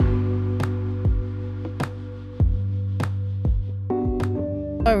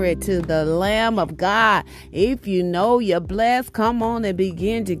Glory to the Lamb of God. If you know you're blessed, come on and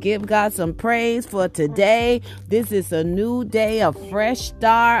begin to give God some praise for today. This is a new day, a fresh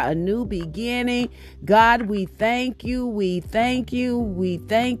start, a new beginning. God, we thank you. We thank you. We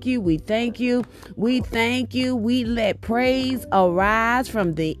thank you. We thank you. We thank you. We let praise arise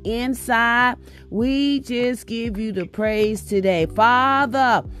from the inside. We just give you the praise today.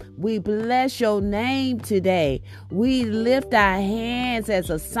 Father, we bless your name today. We lift our hands as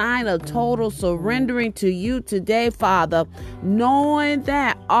a sign of total surrendering to you today, Father, knowing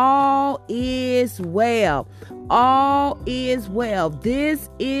that all is well. All is well. This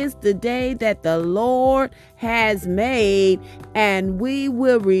is the day that the Lord has made, and we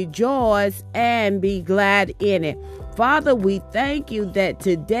will rejoice and be glad in it. Father, we thank you that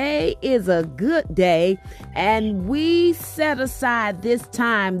today is a good day, and we set aside this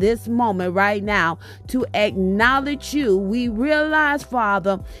time, this moment right now to acknowledge you. We realize,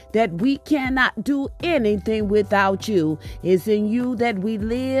 Father, that we cannot do anything without you. It's in you that we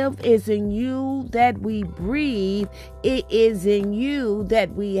live. It's in you that we breathe. It is in you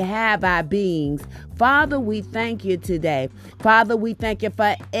that we have our beings. Father, we thank you today. Father, we thank you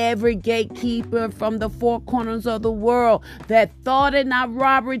for every gatekeeper from the four corners of the world that thought it not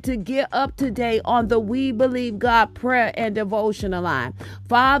robbery to get up today on the We Believe God prayer and devotional line.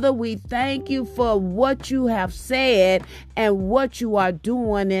 Father, we thank you for what you have said and what you are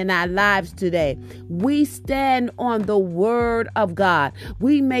doing in our lives today. We stand on the word of God.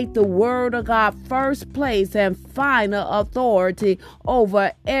 We make the word of God first place and final authority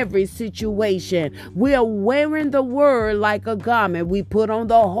over every situation. We are wearing the word like a garment. We put on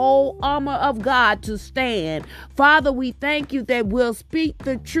the whole armor of God to stand. Father, we thank you that we'll speak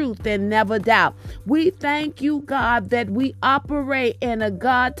the truth and never doubt. We thank you, God, that we operate in a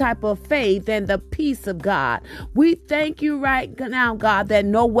God type of faith and the peace of God. We thank you right now, God, that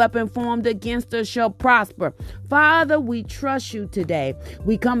no weapon formed against us shall prosper. Father, we trust you today.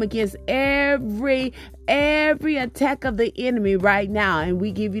 We come against every attack of the enemy right now, and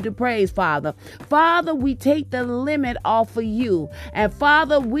we give you the praise, Father. Father, we take the limit off of you, and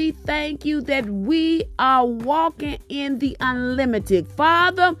Father, we thank you that we are walking in the unlimited.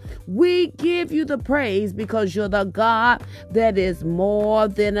 Father, we give you the praise because you're the God that is more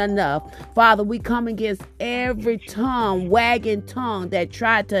than enough. Father, we come against every wagging tongue that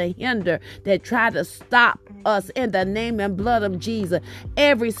tried to hinder, that tried to stop us in the name and blood of Jesus.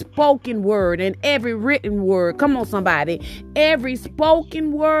 Every spoken word and every written word, come on somebody, every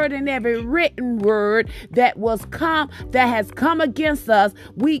spoken word and every written word that has come against us,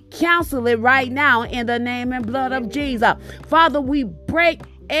 we cancel it right now in the name and blood of Jesus. Father, we break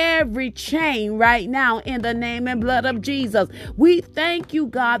every chain right now in the name and blood of Jesus. We thank you,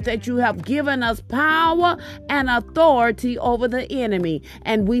 God, that you have given us power and authority over the enemy,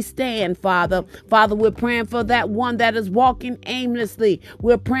 and we stand, Father. Father, we're praying for that one that is walking aimlessly.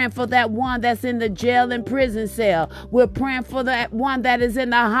 We're praying for that one that's in the jail and prison cell. We're praying for that one that is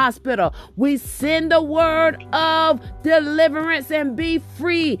in the hospital. We send a word of deliverance and be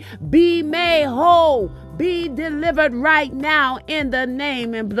free, be made whole, be delivered right now in the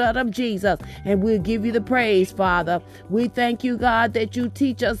name and blood of Jesus. And we'll give you the praise, Father. We thank you, God, that you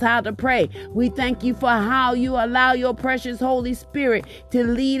teach us how to pray. We thank you for how you allow your precious Holy Spirit to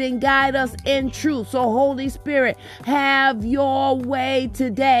lead and guide us in truth. So, Holy Spirit, have your way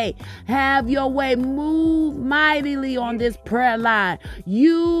today. Have your way. Move mightily on this prayer line.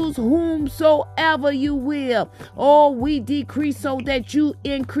 Use whomsoever you will. Oh, we decrease so that you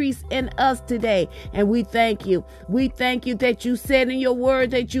increase in us today. And we thank you. We thank you that you said in your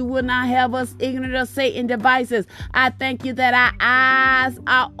word that you will not have us ignorant of Satan's devices. I thank you that our eyes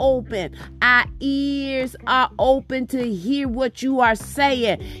are open. Our ears are open to hear what you are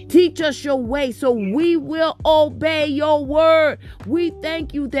saying. Teach us your way so we will obey your word. We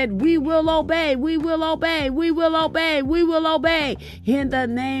thank you that we will obey. We will obey. We will obey. We will obey in the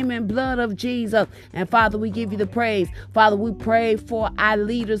name and blood of Jesus. And Father, we give you the praise. Father, we pray for our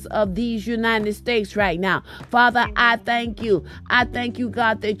leaders of these United States right now. Father, I thank you. I thank you,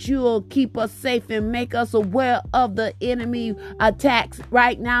 God, that you will keep us safe and make us aware of the enemy attacks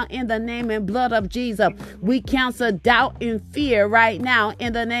right now in the name and blood of Jesus. We cancel doubt and fear right now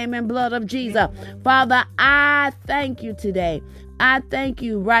in the name and blood of Jesus. Father, I thank you today. I thank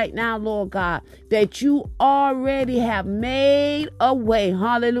you right now, Lord God, that you already have made a way,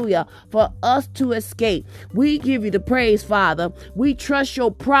 hallelujah, for us to escape. We give you the praise, Father. We trust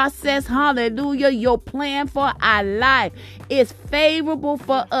your process, hallelujah. Your plan for our life is favorable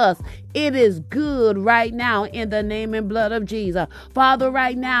for us. It is good right now in the name and blood of Jesus. Father,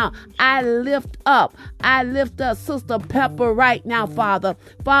 right now, I lift up Sister Pepper right now, Father.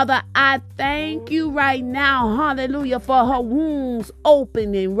 Father, I thank you right now, hallelujah, for her wounds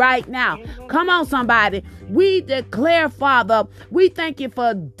opening right now. Come on, somebody. We declare, Father, we thank you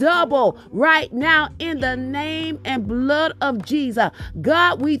for double right now in the name and blood of Jesus.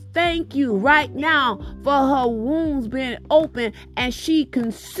 God, we thank you right now for her wounds being open and she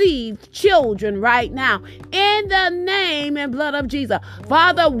conceived children right now in the name and blood of Jesus.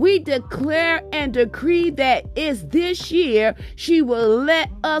 Father, we declare and decree that it's this year she will let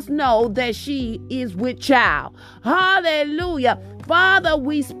us know that she is with child. Hallelujah. Father,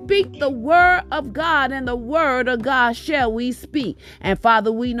 we speak the word of God, and the word of God shall we speak. And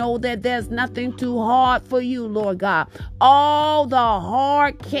Father, we know that there's nothing too hard for you, Lord God. All the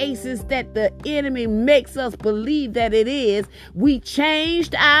hard cases that the enemy makes us believe that it is, we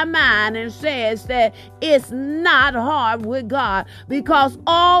changed our mind and says that it's not hard with God, because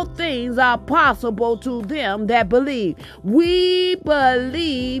all things are possible to them that believe. We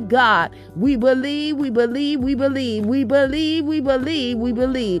believe, God. We believe, we believe, we believe, we believe, we believe. We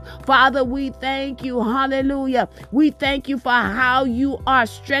believe. Father, we thank you. Hallelujah. We thank you for how you are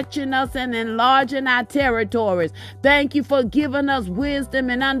stretching us and enlarging our territories. Thank you for giving us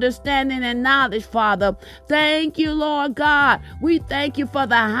wisdom and understanding and knowledge, Father. Thank you, Lord God. We thank you for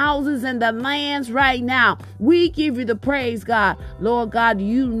the houses and the lands right now. We give you the praise, God. Lord God,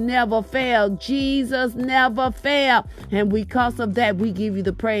 you never fail. Jesus never failed. And because of that, we give you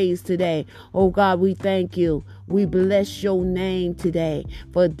the praise today. Oh God, we thank you. We bless your name today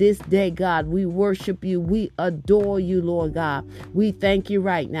for this day, God. We worship you. We adore you, Lord God. We thank you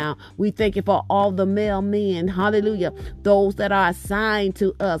right now. We thank you for all the male men. Hallelujah. Those that are assigned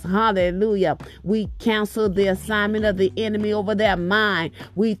to us. Hallelujah. We cancel the assignment of the enemy over their mind.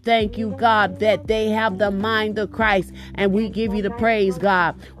 We thank you, God, that they have the mind of Christ, and we give you the praise,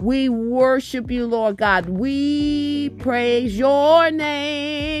 God. We worship you, Lord God. We praise your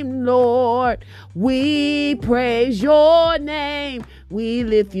name, Lord. We praise your name. We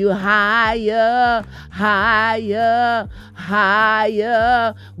lift you higher, higher,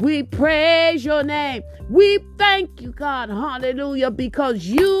 higher. We praise your name. We thank you, God, hallelujah, because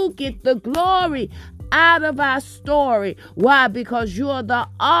you get the glory out of our story. Why? Because you're the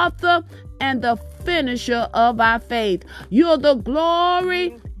author and the finisher of our faith. You're the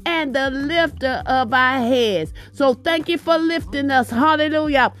glory and the lifter of our heads. So thank you for lifting us.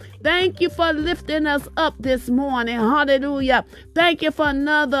 Hallelujah. Thank you for lifting us up this morning. Hallelujah. Thank you for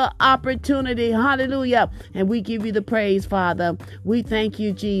another opportunity. Hallelujah. And we give you the praise, Father. We thank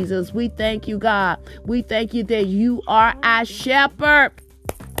you, Jesus. We thank you, God. We thank you that you are our shepherd.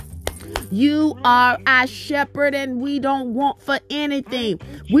 You are our shepherd, and we don't want for anything.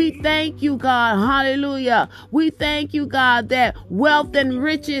 We thank you, God. Hallelujah. We thank you, God, that wealth and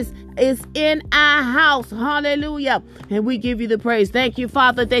riches is in our house. Hallelujah. And we give you the praise. Thank you,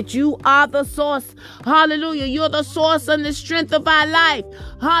 Father, that you are the source. Hallelujah. You're the source and the strength of our life.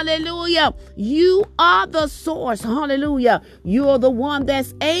 Hallelujah. You are the source. Hallelujah. You're the one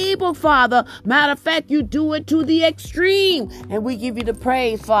that's able, Father. Matter of fact, you do it to the extreme. And we give you the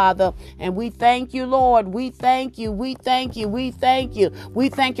praise, Father. And we thank you, Lord. We thank you. We thank you. We thank you. We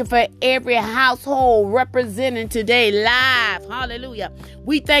thank you for every household represented today live. Hallelujah.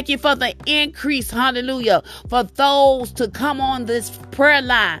 We thank you for the increase. Hallelujah. For those to come on this prayer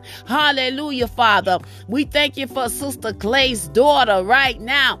line. Hallelujah, Father. We thank you for Sister Clay's daughter right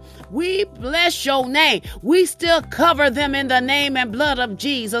now. We bless your name. We still cover them in the name and blood of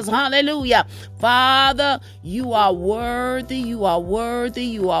Jesus. Hallelujah. Father, you are worthy. You are worthy.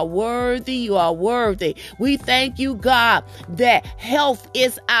 You are worthy. You are worthy. We thank you, God, that health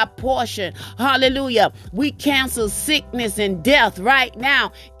is our portion. Hallelujah. We cancel sickness and death right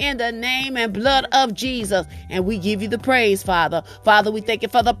now in the name and blood of Jesus. And we give you the praise, Father. Father, we thank you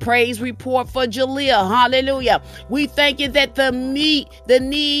for the praise report for Jalea. Hallelujah. We thank you that the need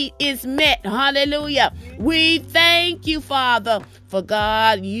is met. Hallelujah. We thank you, Father, for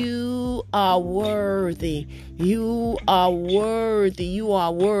God, you are worthy. You are worthy. You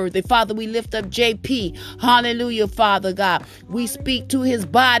are worthy. Father, we lift up JP. Hallelujah, Father God. We speak to his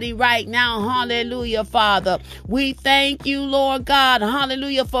body right now. Hallelujah, Father. We thank you, Lord God.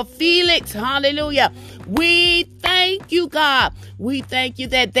 Hallelujah, for Felix. Hallelujah. We thank you, God. We thank you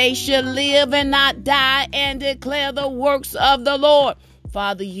that they shall live and not die and declare the works of the Lord.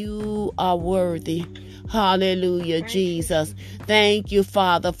 Father, you are worthy. Hallelujah, Jesus. Thank you,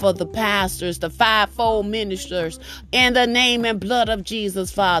 Father, for the pastors, the fivefold ministers, in the name and blood of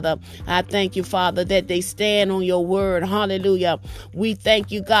Jesus, Father. I thank you, Father, that they stand on your word. Hallelujah. We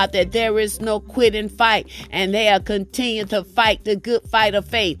thank you, God, that there is no quitting fight, and they are continuing to fight the good fight of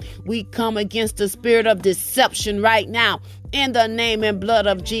faith. We come against the spirit of deception right now, in the name and blood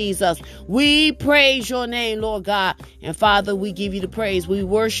of Jesus. We praise your name, Lord God. And Father, we give you the praise. We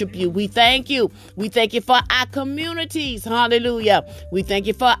worship you. We thank you. We thank you for our communities. Hallelujah. We thank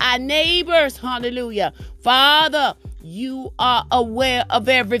you for our neighbors. Hallelujah. Father, you are aware of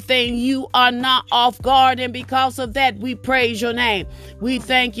everything. You are not off guard. And because of that, we praise your name. We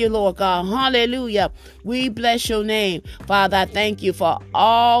thank you, Lord God. Hallelujah. We bless your name. Father, I thank you for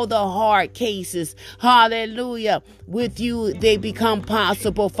all the hard cases. Hallelujah. With you, they become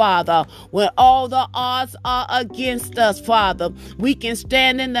possible, Father. When all the odds are against us, Father, we can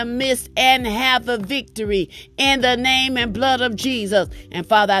stand in the midst and have the victory in the name and blood of Jesus. And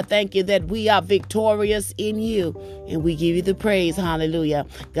Father, I thank you that we are victorious in you. And we give you the praise. Hallelujah.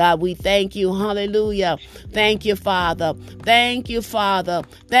 God, we thank you. Hallelujah. Thank you, Father. Thank you, Father.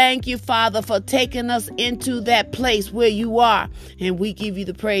 Thank you, Father, for taking us into that place where you are. And we give you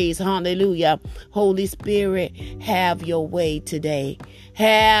the praise. Hallelujah. Holy Spirit, have your way today.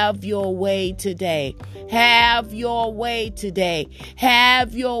 Have your way today. Have your way today.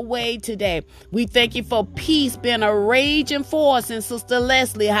 Have your way today. We thank you for peace being a raging force in Sister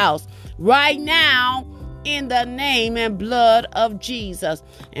Leslie house right now, in the name and blood of Jesus.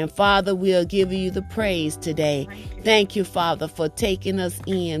 And Father, we'll give you the praise today. Thank you, Father, for taking us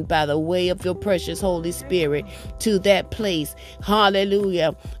in by the way of your precious Holy Spirit to that place.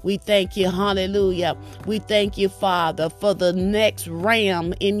 Hallelujah. We thank you. Hallelujah. We thank you, Father, for the next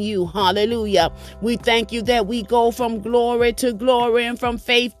realm in you. Hallelujah. We thank you that we go from glory to glory and from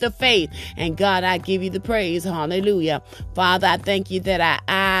faith to faith. And God, I give you the praise. Hallelujah. Father, I thank you that our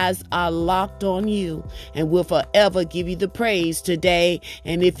eyes are locked on you. And we'll forever give you the praise today.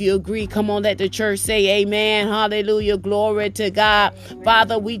 And if you agree, come on, let the church say amen. Hallelujah. Glory to God.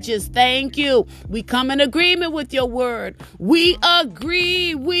 Father, we just thank you. We come in agreement with your word. We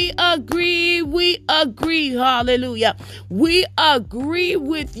agree. We agree. We agree. Hallelujah. We agree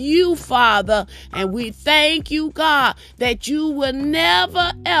with you, Father. And we thank you, God, that you will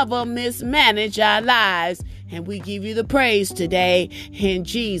never, ever mismanage our lives. And we give you the praise today in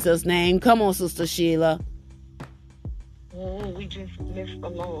Jesus' name. Come on, Sister Sheila. Oh, we just bless the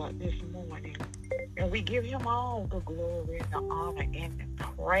Lord this morning. And we give him all the glory, the honor, and the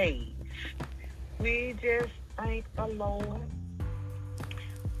praise. We just thank the Lord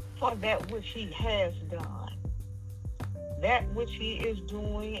for that which he has done, that which he is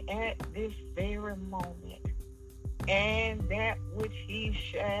doing at this very moment, and that which he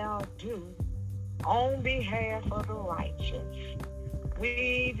shall do on behalf of the righteous.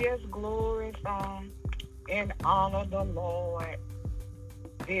 We just glorify and honor the Lord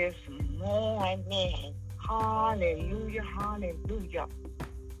this morning. Hallelujah, hallelujah.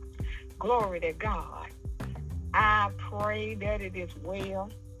 Glory to God. I pray that it is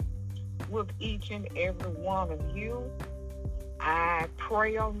well with each and every one of you. I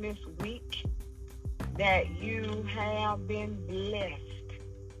pray on this week that you have been blessed,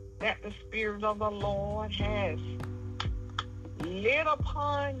 that the Spirit of the Lord has lit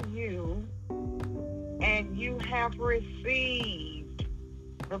upon you, and you have received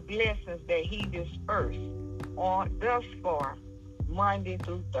the blessings that he dispersed on thus far, Monday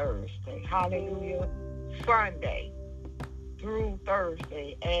through Thursday. Hallelujah. Sunday through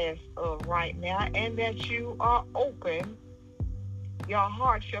Thursday as of right now, and that you are open, your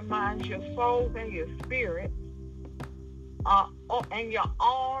hearts, your minds, your souls, and your spirit, and your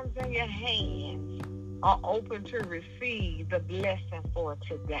arms and your hands are open to receive the blessing for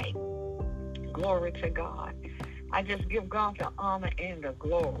today. Glory to God. I just give God the honor and the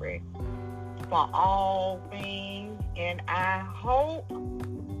glory for all things, and I hope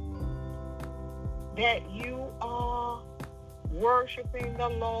that you are worshiping the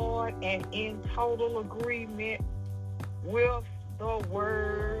Lord and in total agreement with the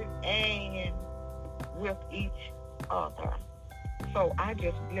word and with each other. So I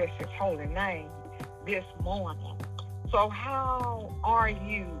just bless his holy name this morning. So how are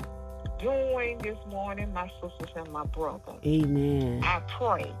you doing this morning, my sisters and my brothers? Amen. I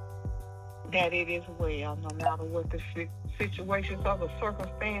pray that it is well, no matter what the situations or the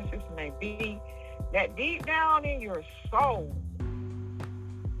circumstances may be, that deep down in your soul,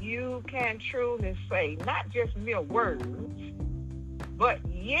 you can truly say, not just mere words, but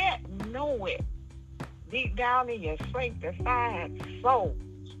yet know it deep down in your sanctified soul,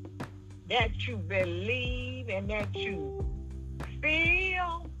 that you believe and that you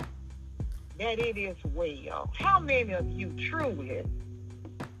feel that it is well. How many of you truly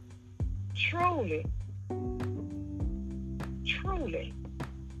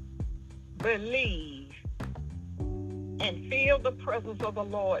believe and feel the presence of the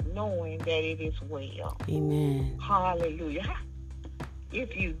Lord, knowing that it is well? Amen. Hallelujah.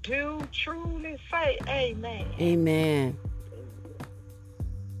 If you do truly, say amen. Amen.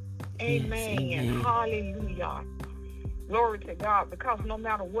 Amen. Yes, amen. Hallelujah. Glory to God, because no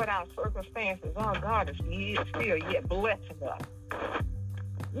matter what our circumstances are, God is still yet blessing us.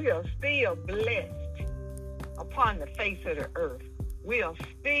 We are still blessed upon the face of the earth. We are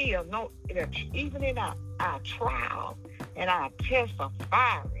still, even in our trials and our tests are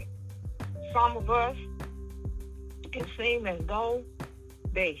fiery. Some of us, it seems as though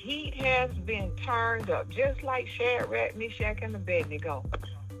the heat has been turned up, just like Shadrach, Meshach, and Abednego.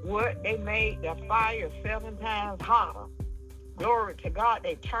 What? They made the fire 7 times hotter. Glory to God.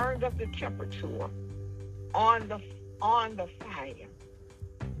 They turned up the temperature on the fire.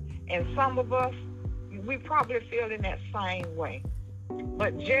 And some of us, we probably feel in that same way.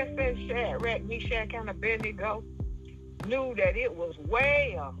 But just as Shadrach, Meshach, and Abednego knew that it was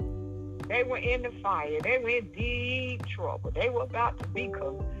well, they were in the fire. They were in deep trouble. They were about to be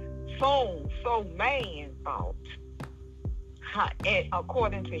consumed, so man thought, and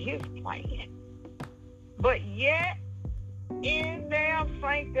according to his plan. But yet, in their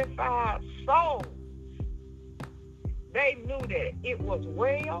sanctified souls, they knew that it was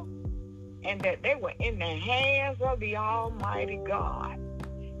well and that they were in the hands of the Almighty God.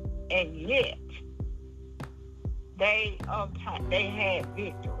 And yet, they had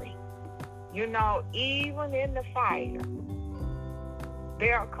victory. You know, even in the fire,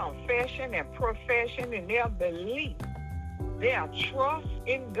 their confession and profession and their belief, their trust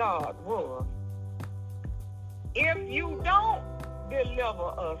in God was, if you don't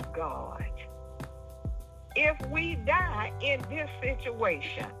deliver us, God, if we die in this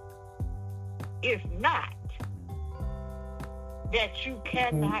situation, it's not that you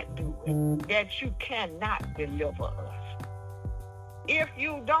cannot do it, that you cannot deliver us. If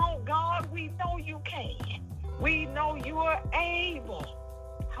you don't, God, we know you can. We know you are able.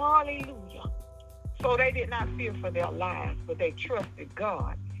 Hallelujah. So they did not fear for their lives, but they trusted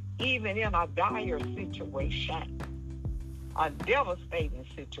God, even in a dire situation, a devastating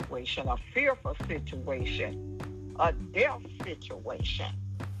situation, a fearful situation, a death situation.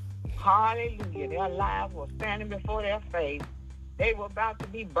 Hallelujah. Their lives were standing before their face. They were about to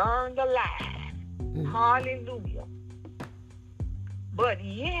be burned alive. Hallelujah. But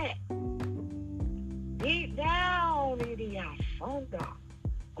yet, deep down in the Asunda,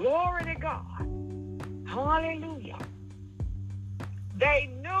 glory to God. Hallelujah. They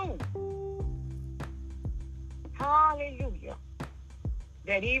knew, hallelujah,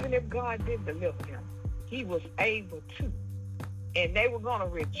 that even if God did deliver them, he was able to. And they were going to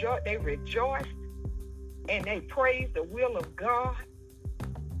rejoice. They rejoiced and they praised the will of God.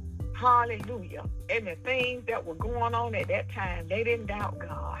 Hallelujah. And the things that were going on at that time, they didn't doubt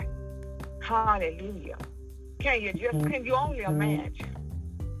God. Hallelujah. Can you only imagine?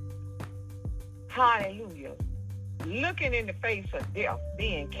 Hallelujah. Looking in the face of death,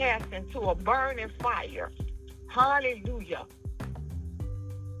 being cast into a burning fire. Hallelujah.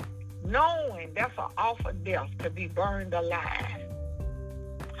 Knowing that's an awful death to be burned alive.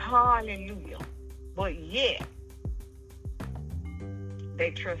 Hallelujah. But yet,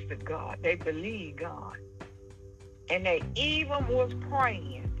 they trusted God. They believed God. And they even was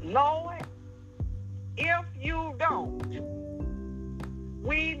praying, Lord, if you don't,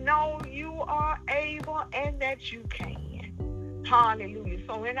 we know you are able and that you can. Hallelujah.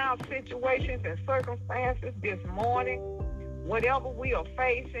 So in our situations and circumstances this morning, whatever we are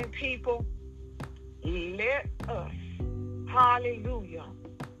facing, people, let us, hallelujah,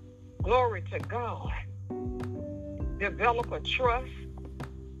 glory to God, develop a trust,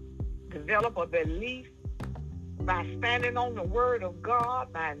 develop a belief by standing on the word of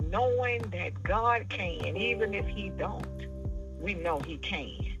God, by knowing that God can, even if he don't. We know he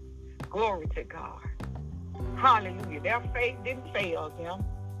can. Glory to God. Hallelujah. Their faith didn't fail them.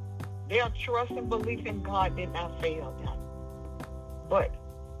 Their trust and belief in God did not fail them. But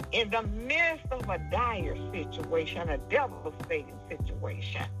in the midst of a dire situation, a devastating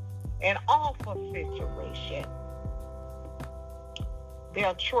situation, an awful situation,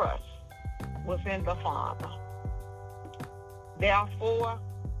 their trust was in the Father. Therefore,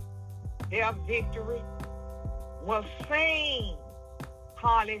 their victory was seen,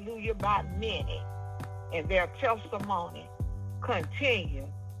 hallelujah, by many, and their testimony continued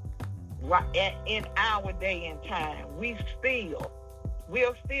in our day and time. We're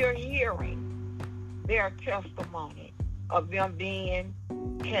still hearing their testimony of them being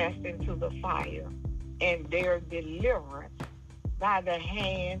cast into the fire and their deliverance by the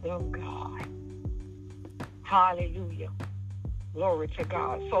hand of God. Hallelujah. Glory to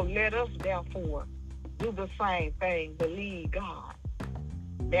God. So let us therefore do the same thing. Believe God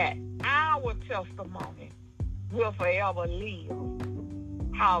that our testimony will forever live.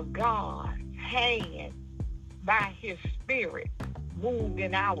 How God's hand by his Spirit moved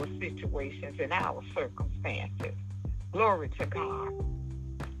in our situations and our circumstances. Glory to God.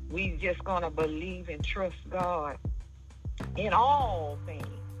 We just going to believe and trust God in all things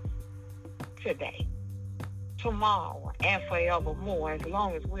today, tomorrow, and forevermore, as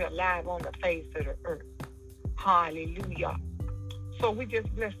long as we're alive on the face of the earth. Hallelujah. So we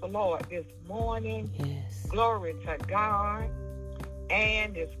just bless the Lord this morning. Yes. Glory to God.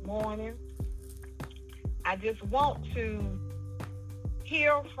 And this morning, I just want to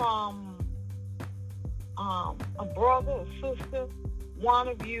hear from a brother or sister, one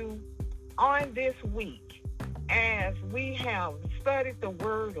of you, on this week, as we have studied the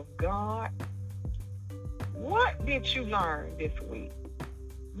Word of God. What did you learn this week?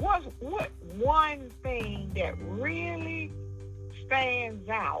 What one thing that really stands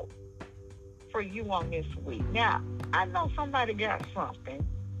out for you on this week? Now, I know somebody got something.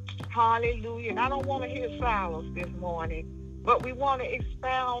 Hallelujah. And I don't want to hear silence this morning, but we want to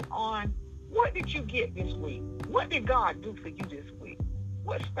expound on what did you get this week? What did God do for you this week?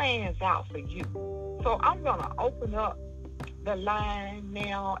 What stands out for you? So I'm going to open up the line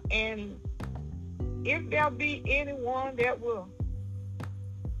now, and if there be anyone that will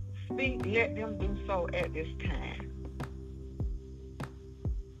speak, let them do so at this time.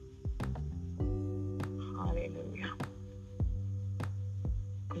 Hallelujah.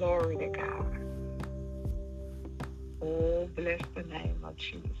 Glory to God. Oh, bless the name of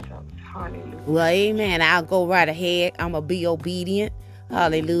Jesus. Hallelujah. Well, amen. I'll go right ahead. I'm going to be obedient.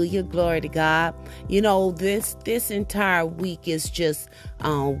 Hallelujah. Glory to God. You know, this entire week is just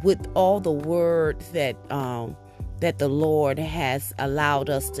with all the words that the Lord has allowed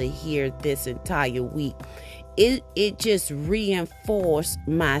us to hear this entire week. It just reinforced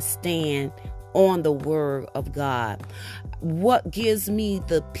my stand on the Word of God. What gives me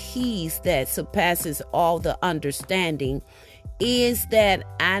the peace that surpasses all the understanding is that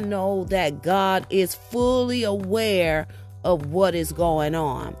I know that God is fully aware of what is going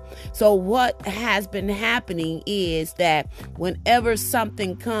on. So what has been happening is that whenever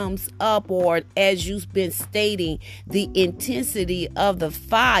something comes up, or as you've been stating, the intensity of the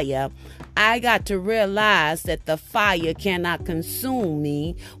fire, I got to realize that the fire cannot consume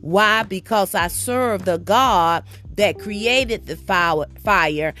me. Why? Because I serve the God that created the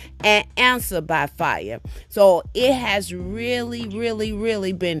fire and answered by fire. So it has really, really,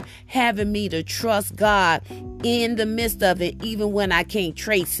 really been having me to trust God in the midst of it, even when I can't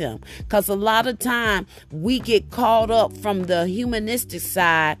trace him. Because a lot of time we get caught up from the humanistic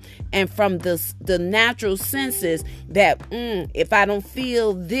side and from the natural senses that if I don't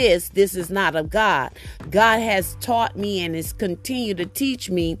feel this is not of God. God has taught me and is continued to teach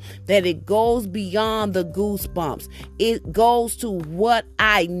me that it goes beyond the goosebumps. It goes to what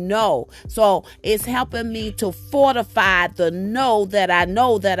I know. So it's helping me to fortify the know that I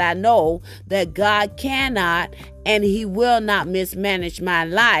know that God cannot and he will not mismanage my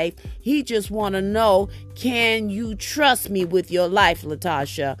life. He just want to know, can you trust me with your life,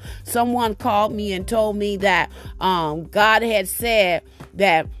 Latasha? Someone called me and told me that God had said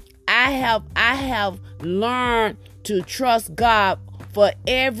that I have learned to trust God for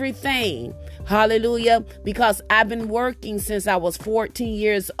everything. Hallelujah. Because I've been working since I was 14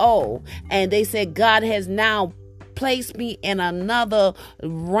 years old. And they said God has now placed me in another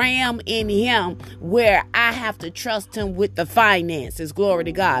realm in him where I have to trust him with the finances. Glory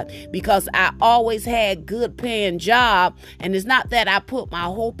to God. Because I always had good paying job. And it's not that I put my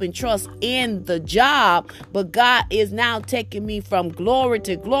hope and trust in the job, but God is now taking me from glory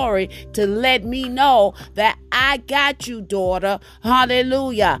to glory to let me know that I got you, daughter.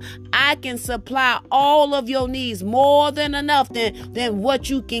 Hallelujah. I can supply all of your needs, more than enough than what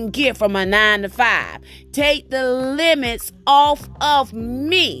you can get from a 9 to 5. Take the limits off of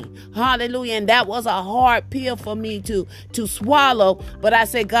me. Hallelujah. And that was a hard pill for me to swallow. But I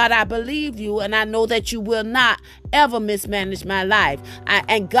said, God, I believe you, and I know that you will not ever mismanage my life.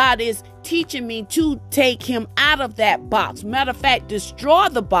 And God is teaching me to take him out of that box. Matter of fact, destroy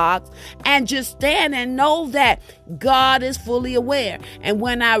the box and just stand and know that God is fully aware. And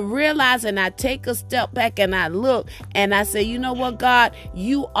when I realize and I take a step back and I look and I say, you know what, God,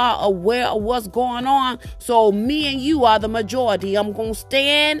 you are aware of what's going on. So me and you are the majority. I'm going to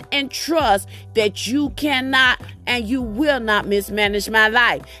stand and trust that you cannot and you will not mismanage my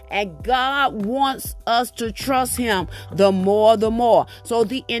life. And God wants us to trust him the more. So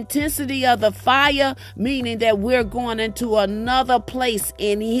the intensity of the fire, meaning that we're going into another place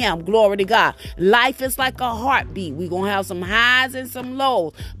in him. Glory to God. Life is like a heartbeat. We're going to have some highs and some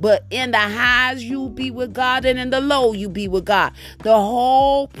lows. But in the highs, you be with God, and in the low, you be with God. The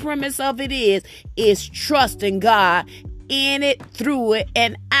whole premise of it is trusting God in it, through it,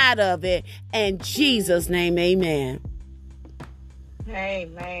 and out of it. In Jesus' name, amen.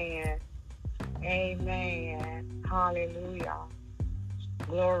 Amen. Amen. Hallelujah.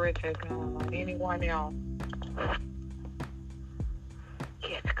 Glory to God. Anyone else?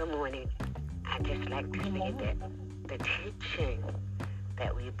 Yes, good morning. I'd just like to say that the teaching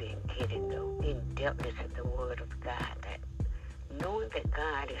that we've been getting, the in-depthness of the Word of God, that knowing that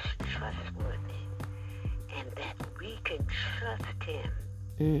God is trustworthy and that we can trust him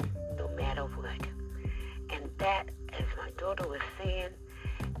no matter what. And that, as my daughter was saying,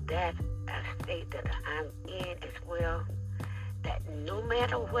 that's a state that I'm in as well, that no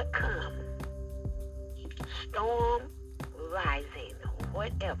matter what comes, storm rising,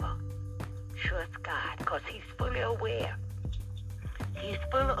 whatever, trust God, because he's fully aware. He's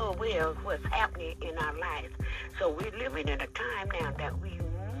fully aware of what's happening in our lives. So we're living in a time now that we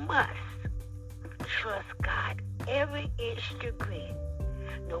must trust God every inch degree,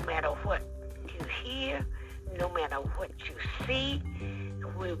 no matter what you hear, no matter what you see.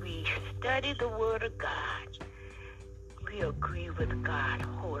 When we study the Word of God, we agree with God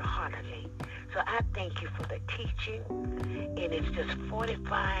wholeheartedly. So I thank you for the teaching, and it's just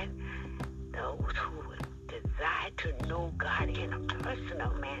fortifying those who desire to know God in a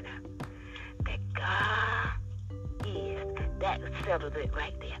personal manner, that God is. That settles it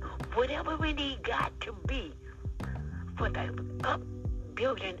right there. Whatever we need God to be for the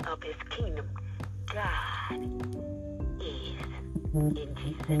upbuilding of his kingdom, God is. In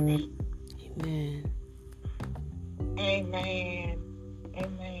Jesus' name. Amen. Amen.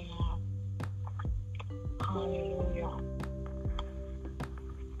 Amen. Hallelujah.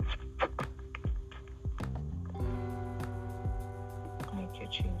 Thank you,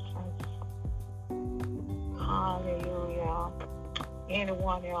 Jesus. Hallelujah.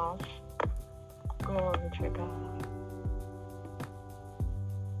 Anyone else? Glory to God.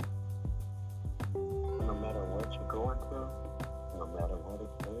 No matter what you're going through, no matter what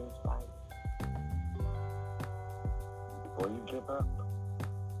it seems like, before you give up,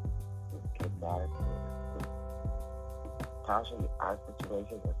 just get God in prayer. Tasha, our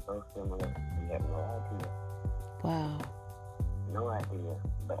situations are so similar, we have no idea. Wow. No idea,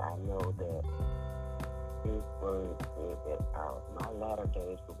 but I know that his word says that my latter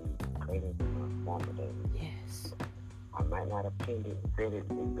days will be greater than my former days. Yes. I might not have said it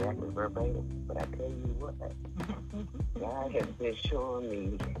exactly verbatim, but I tell you what, God has been showing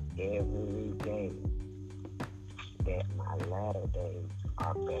me every day that my latter days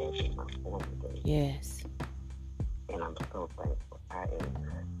are better than my former days. Yes. And I'm so thankful. I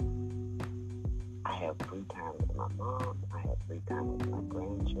have free time with my mom. I have free time with my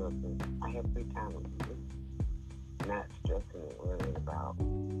grandchildren. I have free time with me. Not stressing and worrying about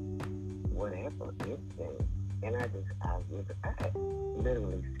whatever, anything. And I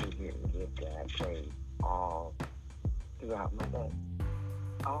literally sit here and give God praise all throughout my day.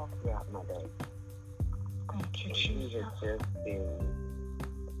 All throughout my day. Thank you, And Jesus. he has just been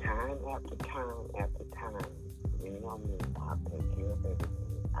time after time after time. Lean on me, I'll take care of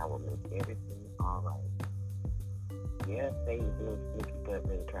everything. I will make everything all right. Yes, Satan's little sneaky butt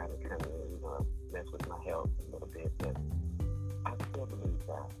and try to come in, mess with my health a little bit, but I still believe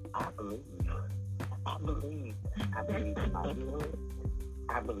God. I believe in my healing.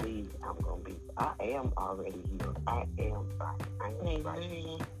 I believe I am already healed. I am fine. I am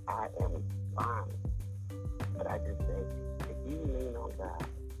right. I am fine. But I just say, if you lean on God,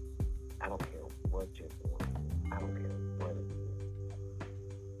 I don't care what you're doing. I don't care what it is.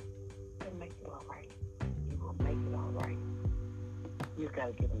 He'll make it all right. He will make it all right. You just got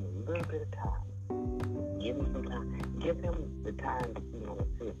to give him a little bit of time. Give him some time. Give him the time that you want to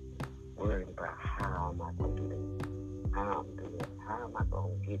sit worrying about how am I going to do this? How am I doing it? How am I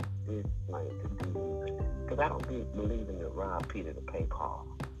going to get this money to do? Because I don't believe in the rob Peter to pay Paul.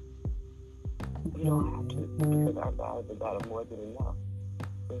 You don't have to, because our God is about more than enough.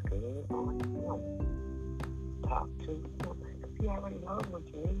 just lean on him. Talk to him. He already knows what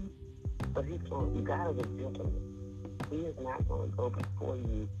you need. But he's going, you gotta be gentleman. He is not going to go before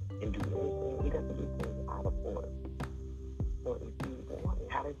you and do anything. He doesn't do things out of order. So if you want it,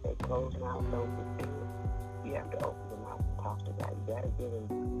 how they say, close mouth, don't be still. You have to open your mouth and talk to God. You gotta give him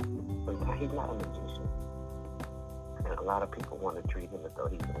some time. He's not a magician. And a lot of people want to treat him as though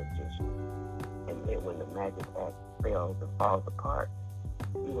he's a magician. And then when the magic act fails and falls apart,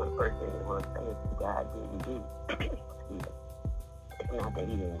 you want the first thing you want to say is, God didn't do. It's not that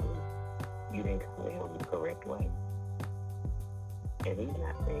he didn't do it. You didn't come to him the correct way. And he's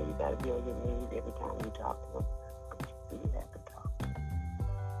not saying you got to be on your knees every time you talk to him. But you do have to talk to him.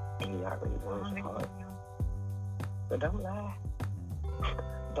 And he already knows your heart. So don't lie.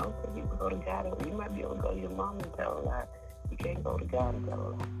 Don't think you can go to God. You might be able to go to your mom and tell a lie. You can't go to God and tell a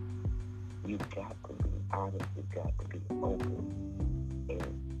lie. You've got to be honest. You've got to be open.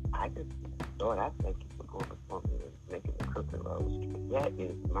 And I just, Lord, I thank you for going before me and making the crooked road. That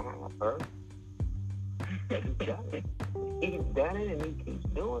is my first. He's done it. He's done it and he keeps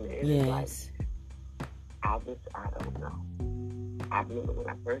doing it. And yes. It's like, I don't know. I remember when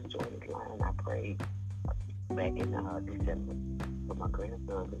I first joined this line, I prayed back in December for my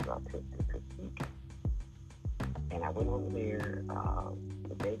grandson who's autistic to speak. And I went over there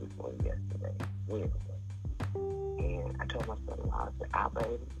the day before yesterday, Wednesday. And I told my son-in-law, I said, I'll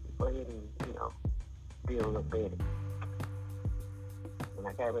baby, go ahead and, be a little bit. And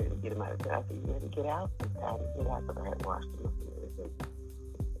I got ready to get him out of the house. I said, you ready to get out? I said, I had to get out because I had washed him.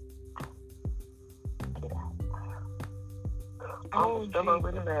 Get out. I was still over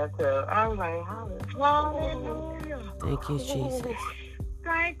in the bathtub. I was like, hallelujah. Thank you, Jesus.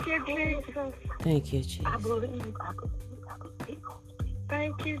 Thank you, Jesus. Thank you, Jesus. I believe.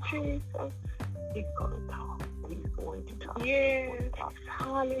 Thank you, Jesus. He's going to talk. He's going to talk. Yes.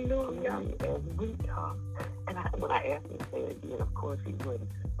 Hallelujah. As we talk. And when I asked him to say it again, of course he wouldn't.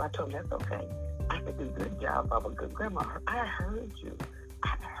 But I told him, that's okay. I did a good job. I'm a good grandma. I heard you.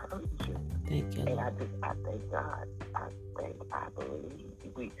 Thank you, and Lord. I thank God. I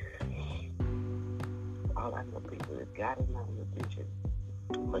believe. All I know, people, is God is not a magician,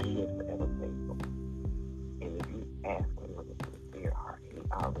 but he is forever faithful. And if you ask him with a sincere heart, he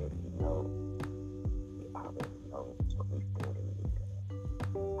already knows. So we stand in need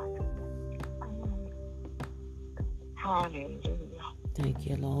of. Hallelujah. Thank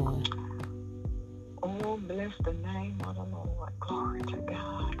you, Lord. Oh, bless the name of the Lord. Glory to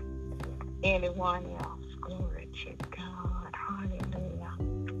God. Anyone else? Glory to God. Hallelujah.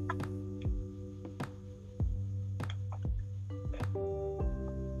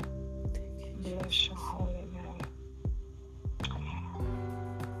 Bless your holy name.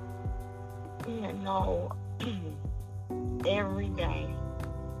 Every day,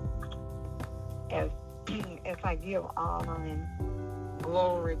 as I give honor and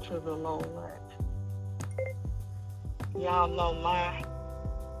glory to the Lord, y'all know my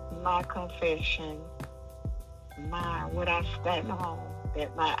confession, what I stand on,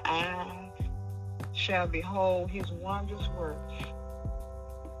 that my eyes shall behold his wondrous works,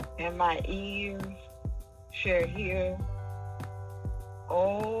 and my ears shall hear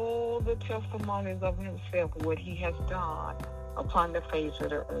all the testimonies of himself, what he has done upon the face of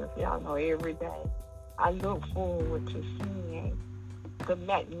the earth. Y'all know every day I look forward to seeing the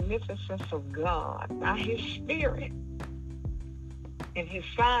magnificence of God by his Spirit and his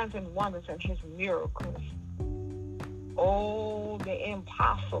signs and wonders and his miracles. Oh, the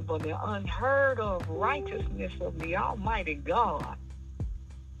impossible, the unheard of righteousness of the Almighty God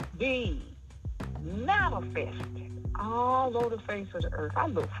be manifested all over the face of the earth. I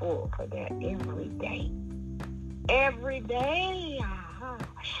look forward for that every day. Every day.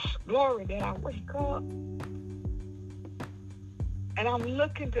 Glory that I wake up and I'm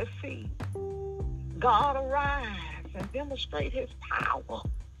looking to see God arise and demonstrate his power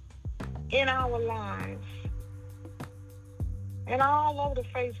in our lives. And all over the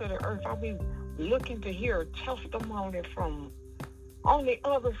face of the earth, I'll be looking to hear a testimony from on the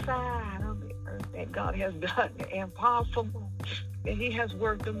other side of the earth that God has done the impossible, that he has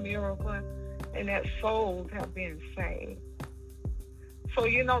worked a miracle, and that souls have been saved. So,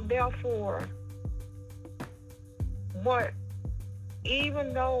 therefore,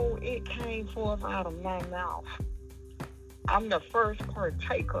 even though it came forth out of my mouth, I'm the first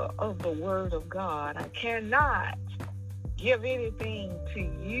partaker of the word of God. I cannot give anything to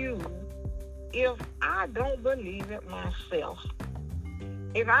you if I don't believe it myself.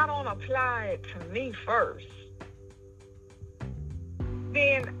 If I don't apply it to me first,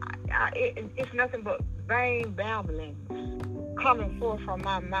 then it's nothing but vain babblings. coming forth from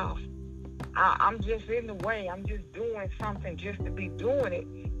my mouth. I'm just in the way. I'm just doing something just to be doing it.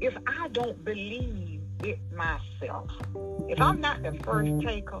 If I don't believe it myself, if I'm not the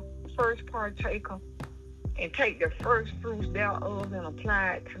first partaker, and take the first fruits thereof and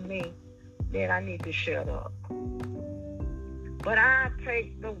apply it to me, then I need to shut up. But I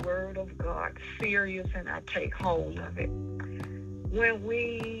take the word of God serious and I take hold of it. When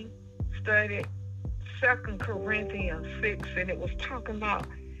we studied 2 Corinthians 6, and it was talking about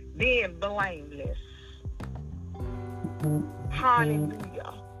being blameless.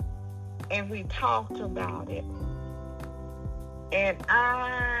 Hallelujah. And we talked about it. And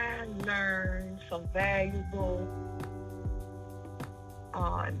I learned some valuable,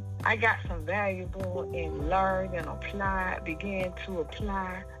 I got some valuable and learned and applied, began to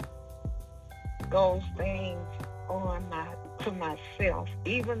apply those things to myself,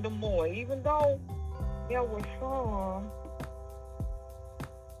 even the more, even though there were some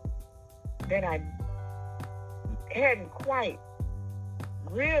that I hadn't quite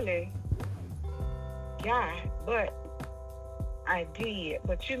really got, but I did.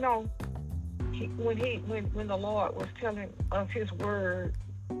 But you know, when the Lord was telling us His word,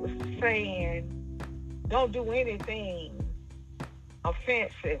 was saying, don't do anything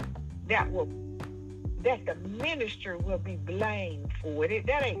offensive that the minister will be blamed for it.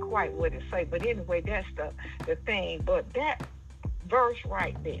 That ain't quite what it say, but anyway, that's the thing. But that verse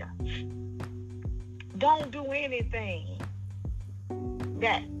right there, don't do anything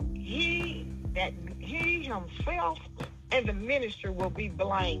that he himself and the minister will be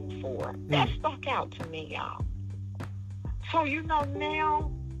blamed for. That stuck out to me, y'all. So you know,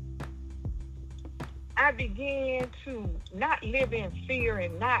 now I began to not live in fear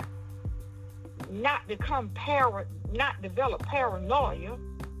and not develop paranoia,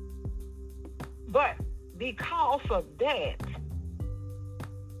 but because of that,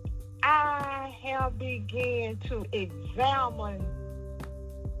 I have began to examine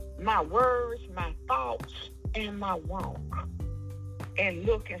my words, my thoughts, and my walk, and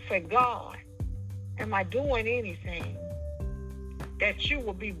look and say, God, am I doing anything that you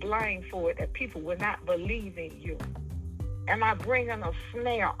will be blamed for it, that people will not believe in you? Am I bringing a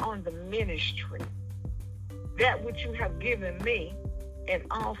snare on the ministry, that which you have given me, and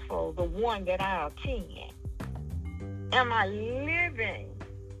also the one that I attend? Am I living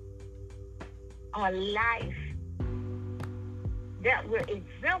a life that will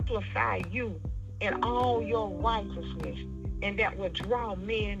exemplify you in all your righteousness, and that will draw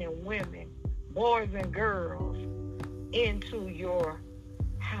men and women, boys and girls, into your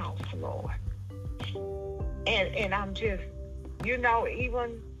house, Lord? And I'm just, you know,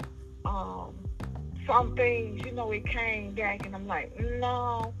 even some things, you know, it came back and I'm like,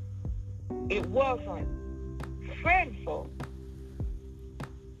 no, it wasn't sinful,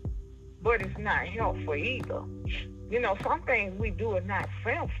 but it's not helpful either. You know, some things we do are not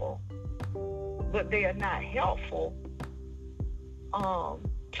sinful, but they are not helpful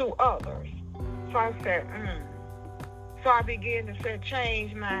to others. So I said, So I began to say,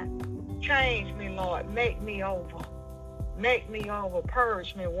 change me, Lord. Make me over. Make me over.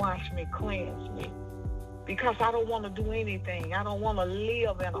 Purge me, wash me, cleanse me. Because I don't want to do anything. I don't want to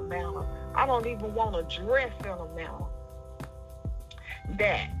live in a manner. I don't even want to dress in a manner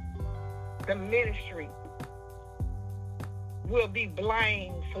that the ministry will be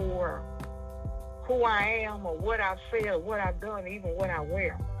blamed for who I am or what I've said, what I've done, even what I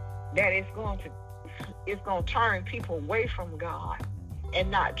wear. That it's going to turn people away from God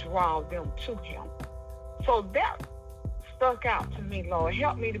and not draw them to Him. So that stuck out to me, Lord.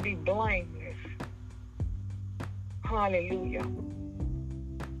 Help me to be blameless. Hallelujah.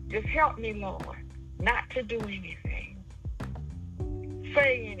 Just help me, Lord, not to do anything,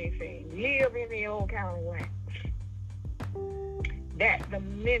 say anything, live any old kind of way, that the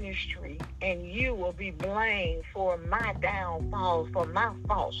ministry and you will be blamed for my downfalls, for my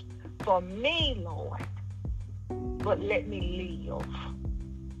faults, for me, Lord. But let me live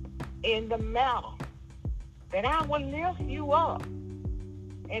in the manner that I will lift you up,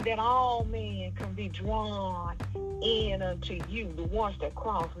 and that all men can be drawn in unto you, the ones that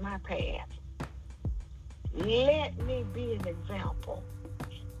cross my path. Let me be an example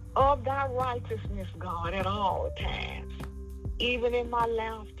of thy righteousness, God, at all times. Even in my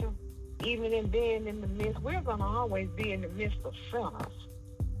laughter, even in being in the midst, we're going to always be in the midst of sinners.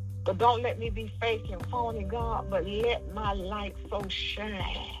 But don't let me be fake and phony, God, but let my light so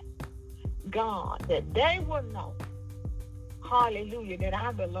shine, God, that they will know, hallelujah, that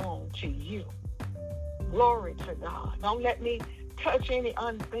I belong to you. Glory to God. Don't let me touch any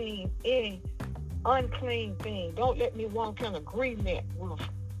unclean unclean thing. Don't let me walk in agreement with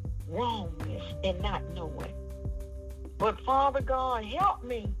wrongness and not know it. But Father God, help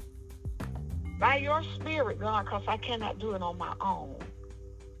me by your Spirit, God, because I cannot do it on my own.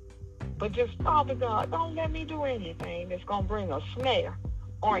 But just, Father God, don't let me do anything that's going to bring a snare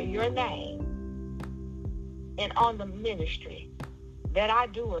on your name and on the ministry that I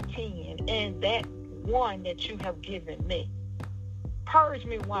do attend and that one that you have given me. Purge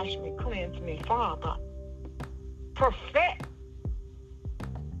me, wash me, cleanse me, Father. Perfect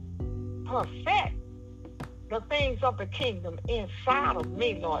the things of the kingdom inside of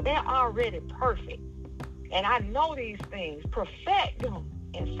me, Lord. They're already perfect. And I know these things. Perfect them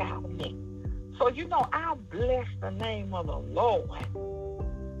inside of me. So, I bless the name of the Lord.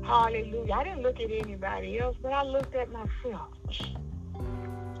 Hallelujah. I didn't look at anybody else, but I looked at myself.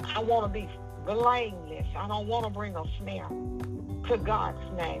 I want to be blameless. I don't want to bring a snare to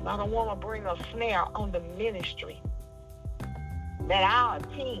God's name. I don't want to bring a snare on the ministry that I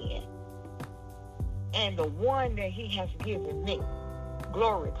attend and the one that he has given me.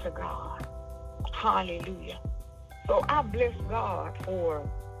 Glory to God. Hallelujah. So I bless God for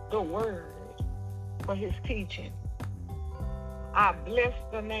the word, for his teaching. I bless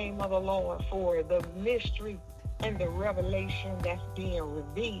the name of the Lord for the mystery and the revelation that's being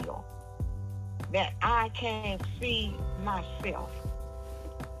revealed, that I can see myself.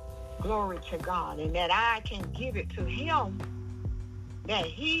 Glory to God. And that I can give it to him, that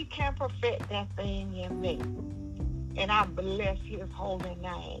he can perfect that thing in me. And I bless his holy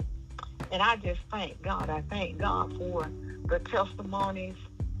name. And I just thank God. I thank God for the testimonies.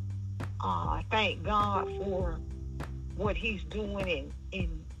 I thank God for what he's doing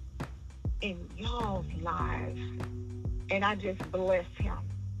in y'all's lives. And I just bless him.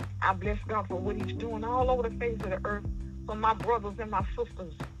 I bless God for what he's doing all over the face of the earth for my brothers and my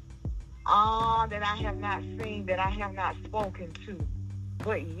sisters. That I have not seen, that I have not spoken to.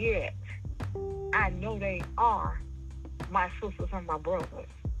 But yet, I know they are my sisters and my brothers.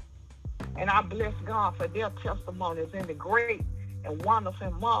 And I bless God for their testimonies and the great and wonderful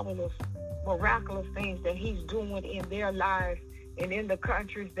and marvelous, miraculous things that he's doing in their lives and in the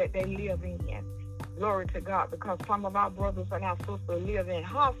countries that they live in. Glory to God, because some of our brothers and our sisters live in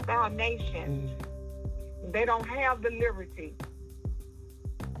hostile nations. They don't have the liberty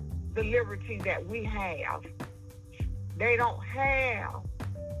that we have. They don't have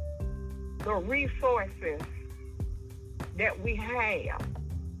the resources that we have,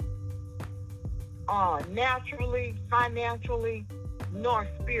 naturally, financially, nor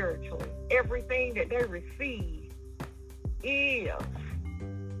spiritually. Everything that they receive is,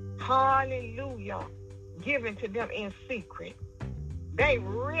 hallelujah, given to them in secret. They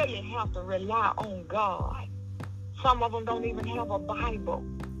really have to rely on God. Some of them don't even have a Bible.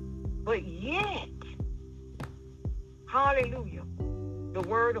 But yet, hallelujah, the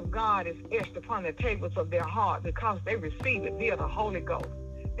word of God is etched upon the tables of their heart because they receive it via the Holy Ghost.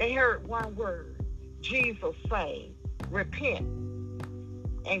 They heard one word, Jesus say, repent,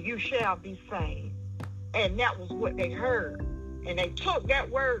 and you shall be saved. And that was what they heard. And they took that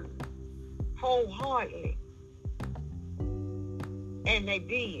word wholeheartedly. And they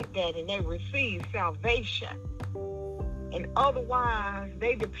did that, and they received salvation. And otherwise,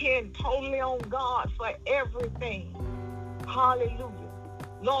 they depend totally on God for everything. Hallelujah.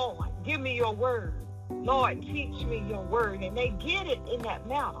 Lord, give me your word. Lord, teach me your word. And they get it in that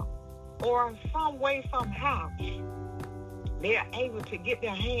manner. Or in some way, somehow, they are able to get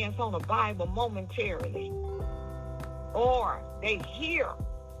their hands on a Bible momentarily. Or they hear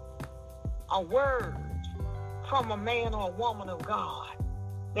a word from a man or a woman of God.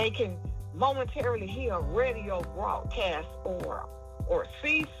 They can momentarily hear a radio broadcast or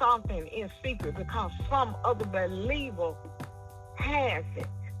see something in secret because some other believer has it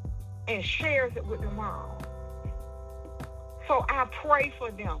and shares it with them all. So I pray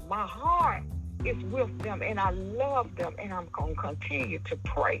for them. My heart is with them, and I love them, and I'm going to continue to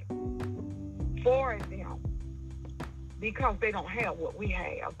pray for them because they don't have what we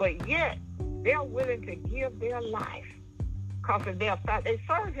have. But yet, they're willing to give their life because of their fact. They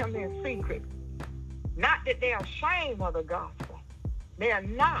serve him in secret. Not that they're ashamed of the gospel. They're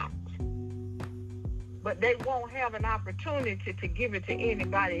not. But they won't have an opportunity to give it to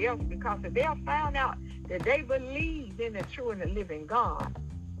anybody else because if they're found out that they believe in the true and the living God,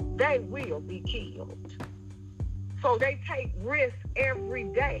 they will be killed. So they take risks every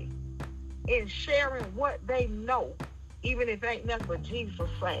day in sharing what they know, even if it ain't nothing but Jesus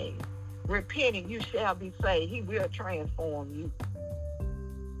saying, repenting, you shall be saved. He will transform you.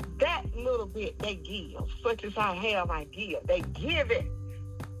 That little bit they give, such as I have, I give. They give it,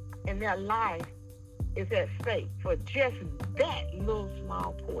 and their life is at stake for just that little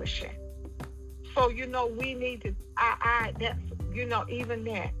small portion. So, we need to, that's, even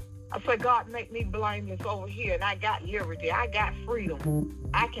that. I said, God, make me blameless over here, and I got liberty. I got freedom.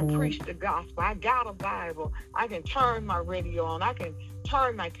 I can preach the gospel. I got a Bible. I can turn my radio on. I can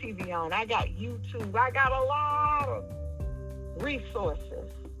turn my TV on. I got YouTube. I got a lot of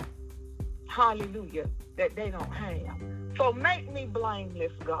resources, hallelujah, that they don't have. So make me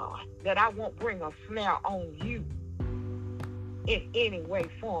blameless, God, that I won't bring a snare on you in any way,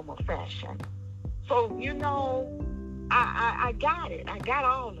 form, or fashion. So, I got it. I got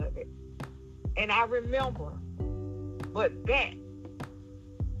all of it. And I remember. But that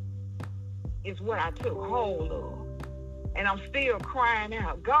is what I took hold of. And I'm still crying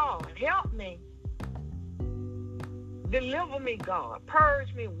out, God, help me. Deliver me, God.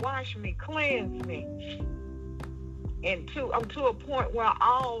 Purge me, wash me, cleanse me. And I'm to a point where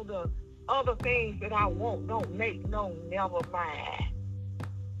all the other things that I want don't make no never mind.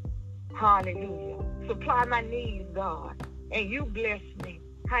 Hallelujah. Supply my needs, God. And you bless me.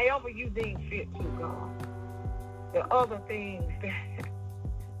 However you deem fit to, God. The other things,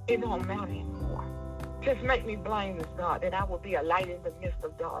 it don't matter anymore. Just make me blameless, God, that I will be a light in the midst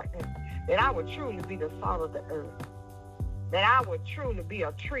of darkness. That I will truly be the salt of the earth. That I would truly be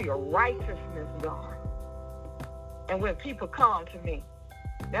a tree of righteousness, God. And when people come to me,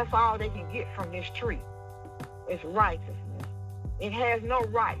 that's all they can get from this tree. It's righteousness. It has no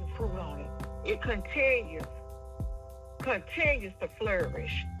rotten fruit on it. It continues to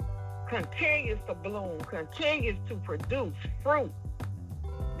flourish, continues to bloom, continues to produce fruit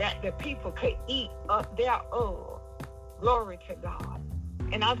that the people can eat up thereof. Glory to God.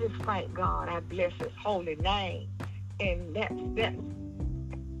 And I just thank God. I bless his holy name. And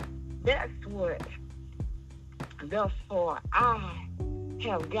that's what thus far I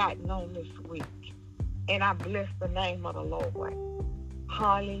have gotten on this week. And I bless the name of the Lord.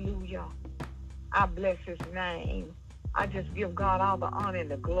 Hallelujah. I bless his name. I just give God all the honor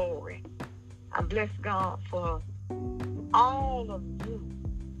and the glory. I bless God for all of you.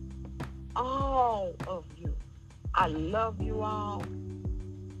 All of you. I love you all.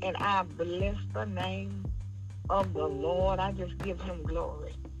 And I bless the name of the Lord. I just give him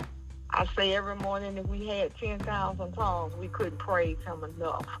glory. I say every morning if we had 10,000 tongues, we couldn't praise him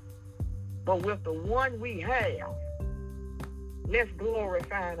enough. But with the one we have, let's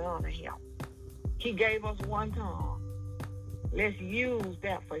glorify and honor him. He gave us one tongue. Let's use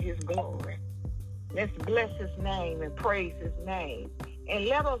that for his glory. Let's bless his name and praise his name. And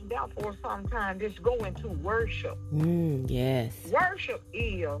let us therefore sometime just go into worship. Yes. Worship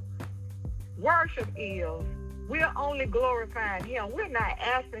is, we're only glorifying him. We're not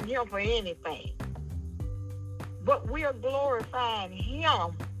asking him for anything. But we are glorifying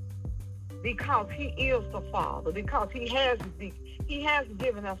him because he is the Father, because he has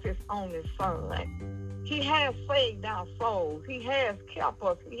given us his only Son. He has saved our souls. He has kept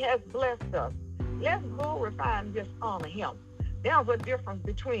us. He has blessed us. Let's glorify and just honor him. There's a difference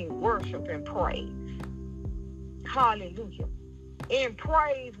between worship and praise. Hallelujah. In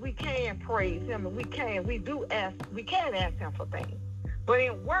praise, we can praise him, and we can ask him for things. But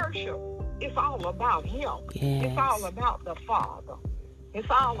in worship, it's all about him. Yes. It's all about the Father. It's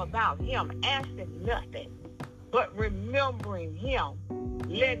all about him asking nothing, but remembering him.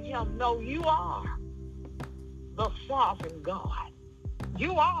 Let him know you are the sovereign God.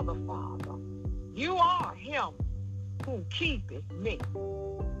 You are the Father. You are him who keepeth me.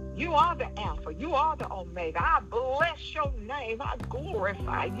 You are the Alpha. You are the Omega. I bless your name. I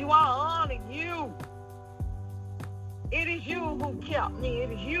glorify you. I honor you. It is you who kept me.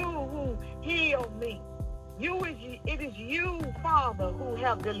 It is you who healed me. It is you, Father, who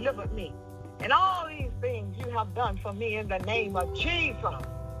have delivered me. And all these things you have done for me in the name of Jesus.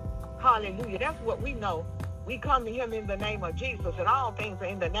 Hallelujah. That's what we know. We come to him in the name of Jesus, and all things are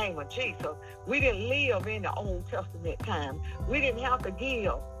in the name of Jesus. We didn't live in the Old Testament time. We didn't have to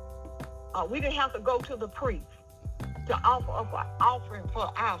give. We didn't have to go to the priest to offer up an offering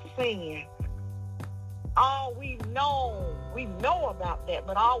for our sin. All we know about that,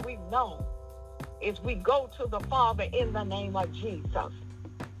 but all we know is we go to the Father in the name of Jesus.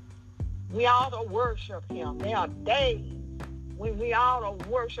 We ought to worship him. There are days when we ought to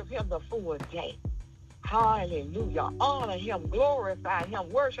worship him the full day. Hallelujah. Honor him, glorify him,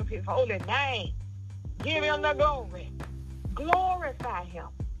 worship his holy name. Give him the glory. Glorify him.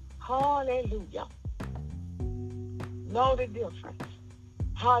 Hallelujah. Know the difference.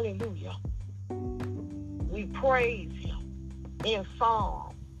 Hallelujah. We praise him in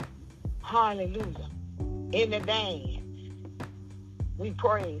song. Hallelujah. In the dance, we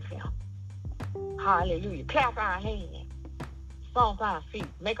praise him. Hallelujah. Clap our hands. Stomp our feet.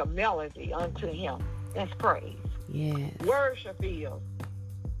 Make a melody unto him. That's praise. Yes. Worship is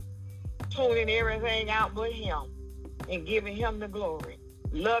tuning everything out but him and giving him the glory.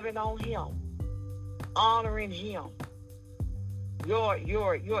 Loving on him. Honoring him. Your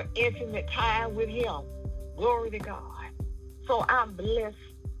intimate time with him. Glory to God. So I'm blessed.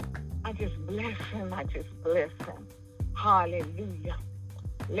 I just bless him. I just bless him. Hallelujah.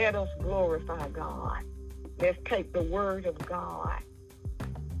 Let us glorify God. Let's take the word of God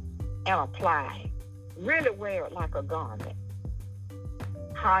and apply it. Really wear it like a garment.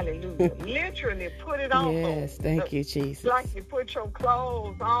 Hallelujah. Literally put it on. Yes, thank you, Jesus. Like you put your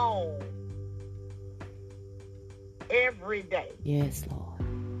clothes on every day. Yes,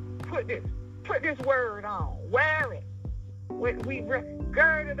 Lord. Put this word on. Wear it. We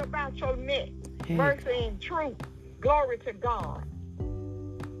gird it about your neck. Hey. Mercy and truth. Glory to God.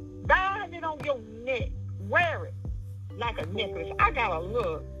 Bind it on your neck. Wear it like a necklace. I got a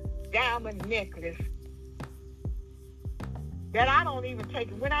little diamond necklace that I don't even take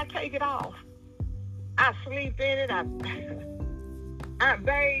it. When I take it off, I sleep in it. I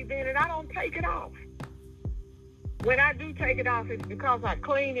bathe in it. I don't take it off. When I do take it off, it's because I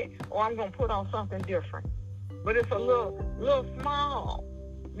clean it or I'm going to put on something different. But it's a little small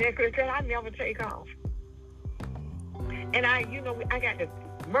necklace that I never take off. And I got the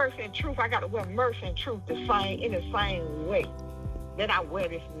mercy and truth. I got to wear mercy and truth in the same way that I wear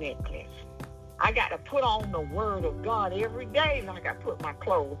this necklace. I got to put on the word of God every day like I put my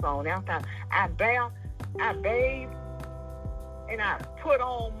clothes on. After I bathe, and I put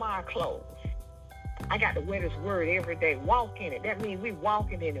on my clothes. I got to wear this word every day. Walk in it. That means we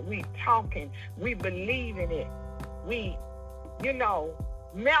walking in it. We talking. We believe in it. We,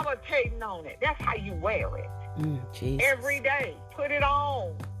 meditating on it. That's how you wear it. Every day. Put it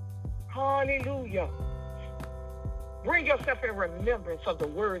on. Hallelujah. Bring yourself in remembrance of the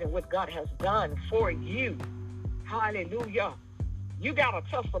word and what God has done for you. Hallelujah. You got a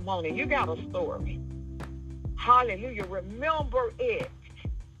testimony. You got a story. Hallelujah. Remember it.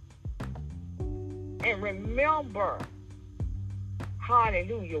 And remember,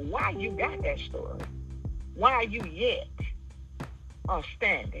 hallelujah, why you got that story. Why you yet are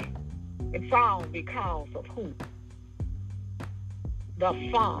standing. It's all because of who? The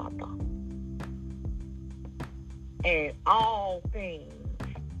Father. And all things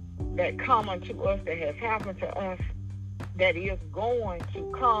that come unto us, that has happened to us, that is going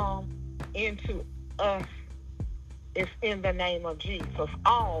to come into us, is in the name of Jesus.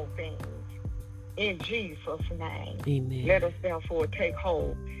 All things. In Jesus' name. Amen. Let us therefore take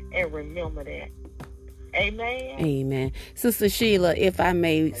hold and remember that. Amen. Amen. Sister Sheila, if I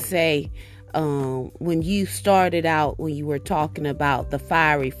may say, when you started out, when you were talking about the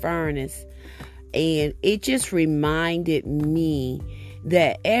fiery furnace, and it just reminded me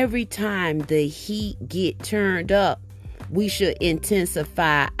that every time the heat get turned up, we should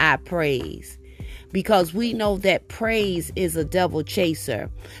intensify our praise. Because we know that praise is a devil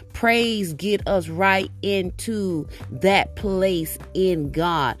chaser. Praise get us right into that place in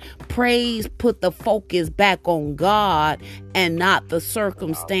God. Praise put the focus back on God and not the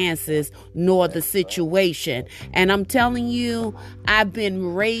circumstances nor the situation. And I'm telling you, I've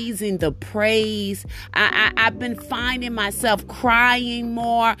been raising the praise. I've been finding myself crying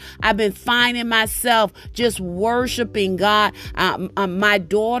more. I've been finding myself just worshiping God. My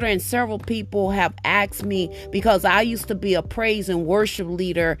daughter and several people have asked me, because I used to be a praise and worship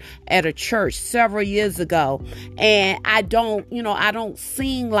leader at a church several years ago, and I don't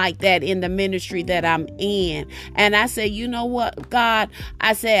sing like that in the ministry that I'm in. And I said, you know what, God,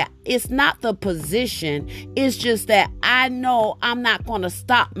 I said, it's not the position. It's just that I know I'm not going to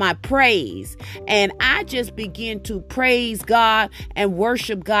stop my praise. And I just begin to praise God and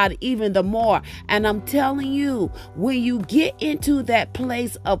worship God even the more. And I'm telling you, when you get into that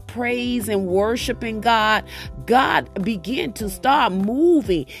place of praise and worshiping God, God began to start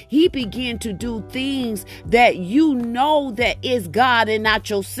moving. He began to do things that you know that is God and not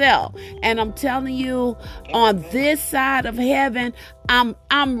yourself. And I'm telling you, on this side of heaven, I'm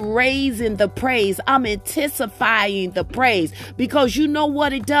raising the praise. I'm intensifying the praise, because you know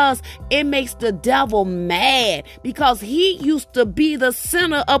what it does? It makes the devil mad, because he used to be the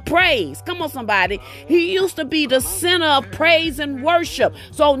center of praise. Come on, somebody. He used to be the center of praise and worship.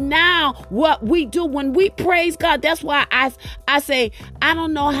 So now what we do when we praise God, that's why I say, I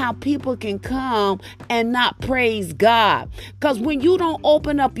don't know how people can come and not praise God. Because when you don't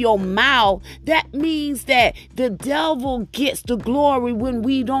open up your mouth, that means that the devil gets the glory sorry when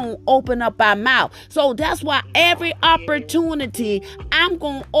we don't open up our mouth. So that's why every opportunity I'm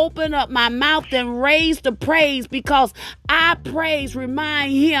going to open up my mouth and raise the praise, because our praise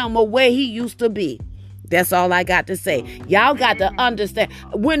remind him of where he used to be. That's all I got to say. Y'all got to understand.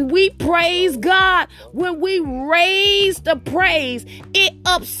 When we praise God, when we raise the praise, it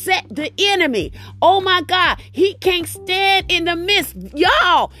upset the enemy. Oh my God. He can't stand in the midst.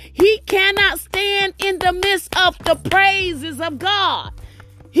 Y'all, he cannot stand in the midst of the praises of God.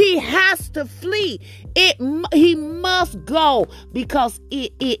 He has to flee. He must go, because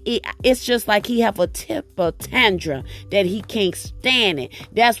it's just like he have a temper tantrum that he can't stand it.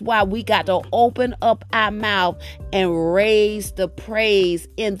 That's why we got to open up our mouth and raise the praise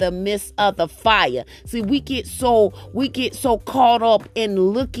in the midst of the fire. See, we get so caught up in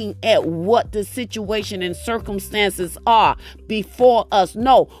looking at what the situation and circumstances are before us.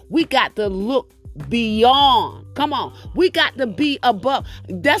 No, we got to look beyond. Come on, we got to be above.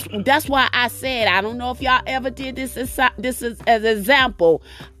 That's why I said, I don't know if y'all ever did this is as an example.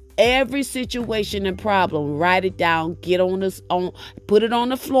 Every situation and problem, write it down, put it on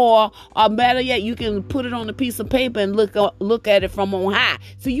the floor, or better yet, you can put it on a piece of paper and look at it from on high.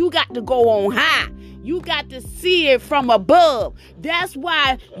 So you got to go on high. You got to see it from above. That's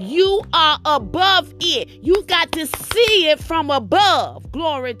why you are above it. You got to see it from above.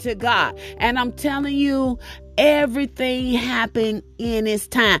 Glory to God. And I'm telling you, everything happened in its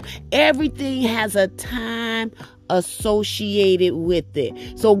time. Everything has a time associated with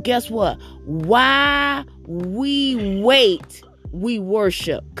it. So guess what? While we wait, we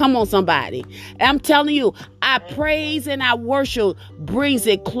worship. Come on, somebody. I'm telling you, our praise and our worship brings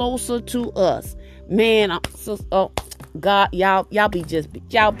it closer to us. Man, God, y'all be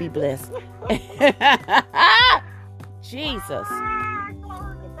blessed. Jesus.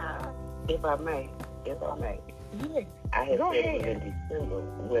 If I may. Yes. I had said it in December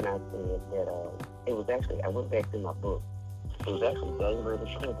when I said that it was actually, I went back to my book. It was actually January the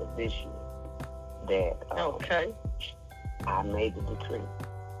 10th of this year that I made the decree.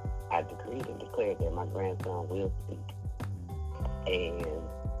 I decreed and declared that my grandson will speak. And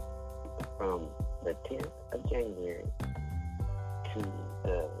from the 10th of January to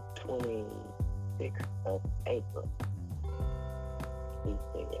the 26th of April, he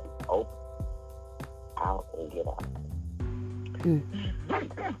said, open, out, and get out.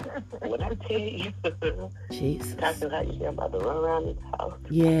 When I tell you, Jesus, Pastor, how you say I'm about to run around this house?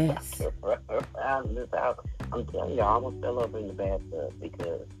 Yes. Run around this house. I'm telling you, I almost fell over in the bathtub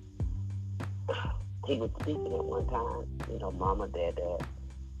because he was speaking at one time, mama, dad,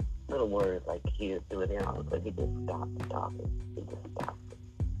 little words like kids do it, and but he just stopped talking. He just stopped.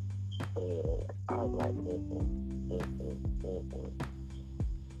 And I was like,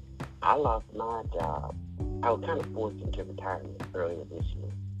 I lost my job. I was kind of forced into retirement earlier this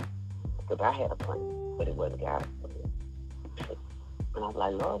year because I had a plan, but it wasn't God for me. And I was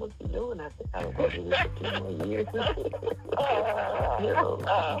like, Lord, what you doing? I said, I was going to do this for 2 more years.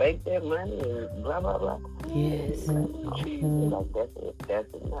 Make that money and blah, blah, blah. Yes. Like, that's it.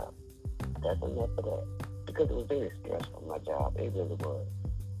 That's enough. That's enough of that. Because it was very stressful, my job. It really was.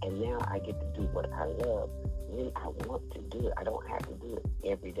 And now I get to do what I love when I want to do it. I don't have to do it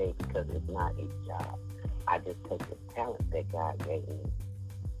every day because it's not a job. I just take the talent that God gave me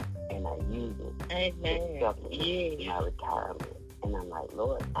and I use it to supplement my retirement. And I'm like,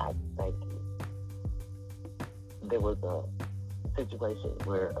 Lord, I thank you. There was a situation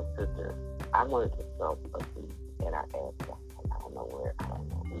where a sister, I wanted to sow a seed, and I asked God, I don't know who,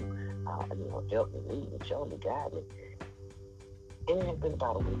 help me, lead me, show me, guide me. And it had been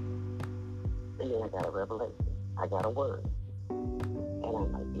about a week. And then I got a revelation. I got a word. And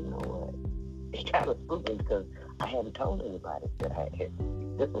I'm like, you know what? It kind of spooked me because I hadn't told anybody that I had.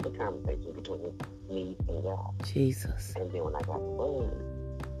 This was a conversation between me and God. Jesus. And then when I got the word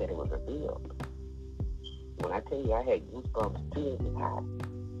that it was revealed, when I tell you I had goosebumps 2 inches high,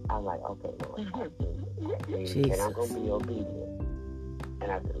 I was like, okay, Lord, and I'm going to be obedient.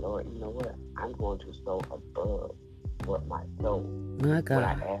 And I said, Lord, you know what? I'm going to sow above what my soul, what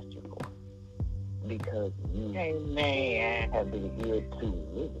I asked you for. Because you have been good to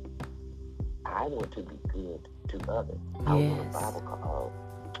me. I want to be good to others. I was on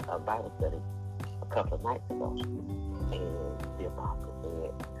a Bible study a couple of nights ago, and the apostle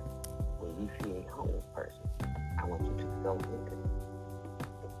said, when you see a homeless person, I want you to sow into them.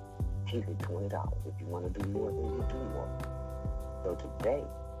 He said $20. If you want to do more, then you do more. So today,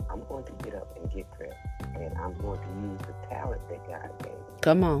 I'm going to get up and get dressed, and I'm going to use the talent that God gave me.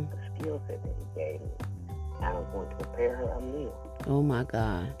 Come on. The skill set that He gave me. And I'm going to prepare her a meal. Oh, my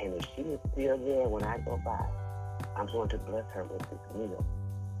God. And if she is still there when I go by, I'm going to bless her with this meal.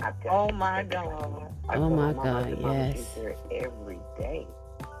 I've got Oh my God. Oh my God, Mama, she's yes. there every day.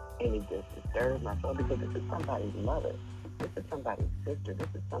 And it just disturbs my soul because this is somebody's mother. This is somebody's sister. This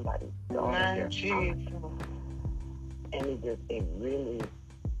is somebody's daughter. My their Jesus. aunt. And it really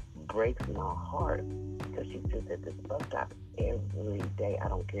breaks my heart because she sits at this bus stop every day. I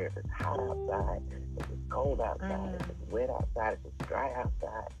don't care if it's hot outside, if it's cold outside, if it's wet outside, if it's dry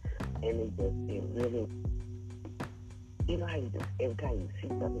outside. And it really, you know how you just, every time you see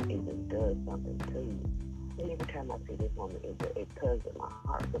something, it just does something to you. And every time I see this woman, it tugs at my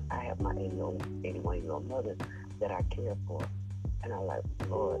heart because I have my 81-year-old mother that I care for. And I'm like,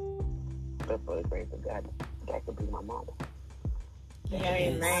 Lord, but for the grace of God, that could be my mama.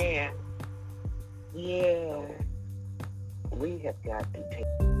 Amen. Yeah. We have got to take